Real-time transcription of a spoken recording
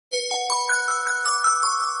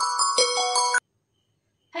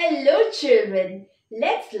children,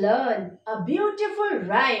 let's learn a beautiful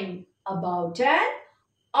rhyme about an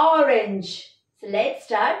orange. So let's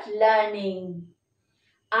start learning.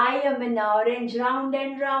 I am an orange round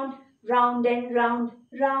and round, round and round,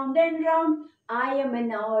 round and round. I am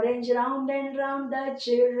an orange round and round, the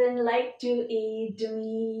children like to eat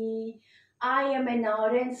me. I am an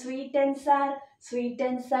orange sweet and sour, sweet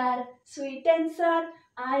and sour, sweet and sour.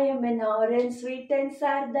 I am an orange sweet and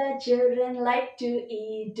sour, the children like to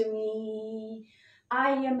eat me.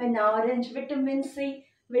 I am an orange vitamin C,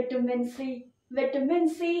 vitamin C, vitamin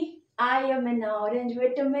C. I am an orange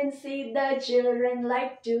vitamin C, the children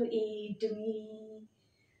like to eat me.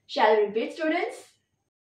 Shall we repeat, students?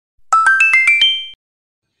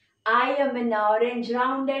 I am an orange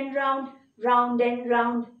round and round, round and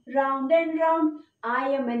round, round and round. I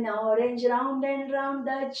am an orange round and round,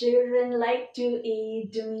 the children like to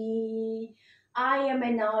eat me. I am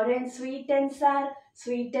an orange sweet and sour,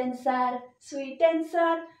 sweet and sour, sweet and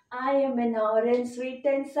sour. I am an orange sweet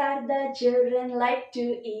and sour, the children like to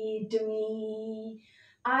eat me.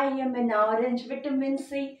 I am an orange vitamin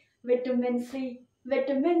C, vitamin C,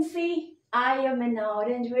 vitamin C. I am an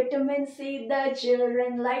orange vitamin C, the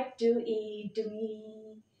children like to eat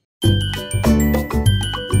me.